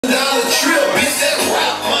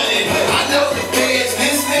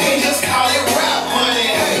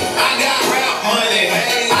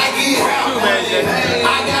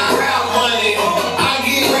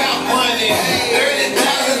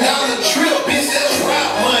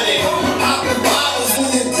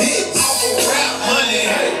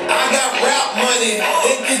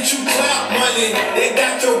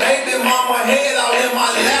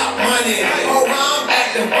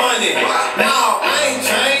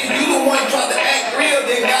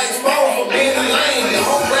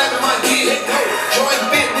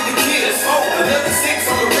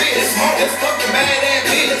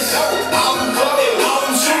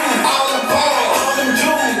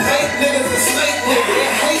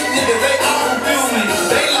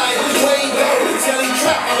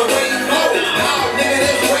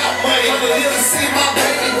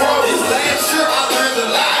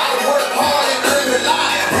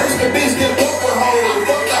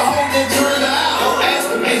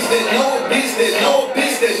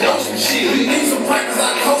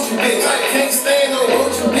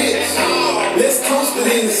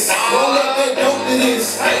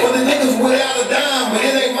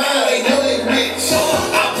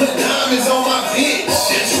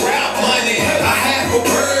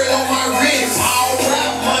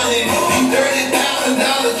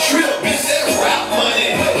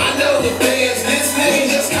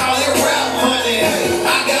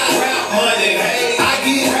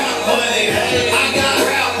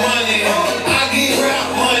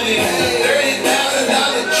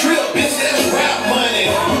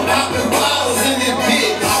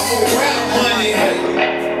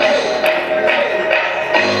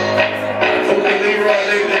Leroy,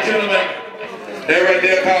 ladies and gentlemen. That right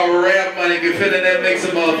there called rap money. If you're feeling that, make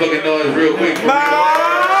some motherfucking noise real quick.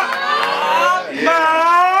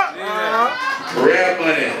 Rap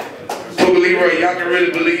money. Pookie Leroy, y'all can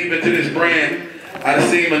really believe into this brand. I done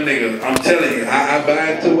seen my nigga. I'm telling you, I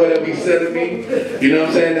buy into whatever he's selling me. You know what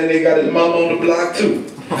I'm saying? Then they got his mama on the block too.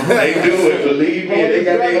 They do it, believe me. They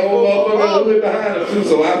got their whole motherfucker hood behind them too.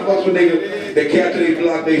 So I fucks with niggas that capture their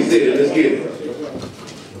block, they city. Let's get it.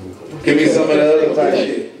 Give me some of the other type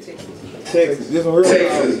shit. Texas.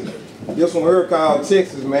 This one here called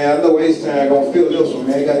Texas, man. I know H-Town gonna feel this one,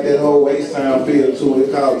 man. It got that whole H-Town feel to it.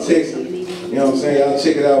 It's called Texas. You know what I'm saying? Y'all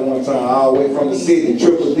check it out one time. All the way from the city,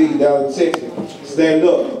 Triple D down in Texas. Stand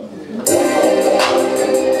up.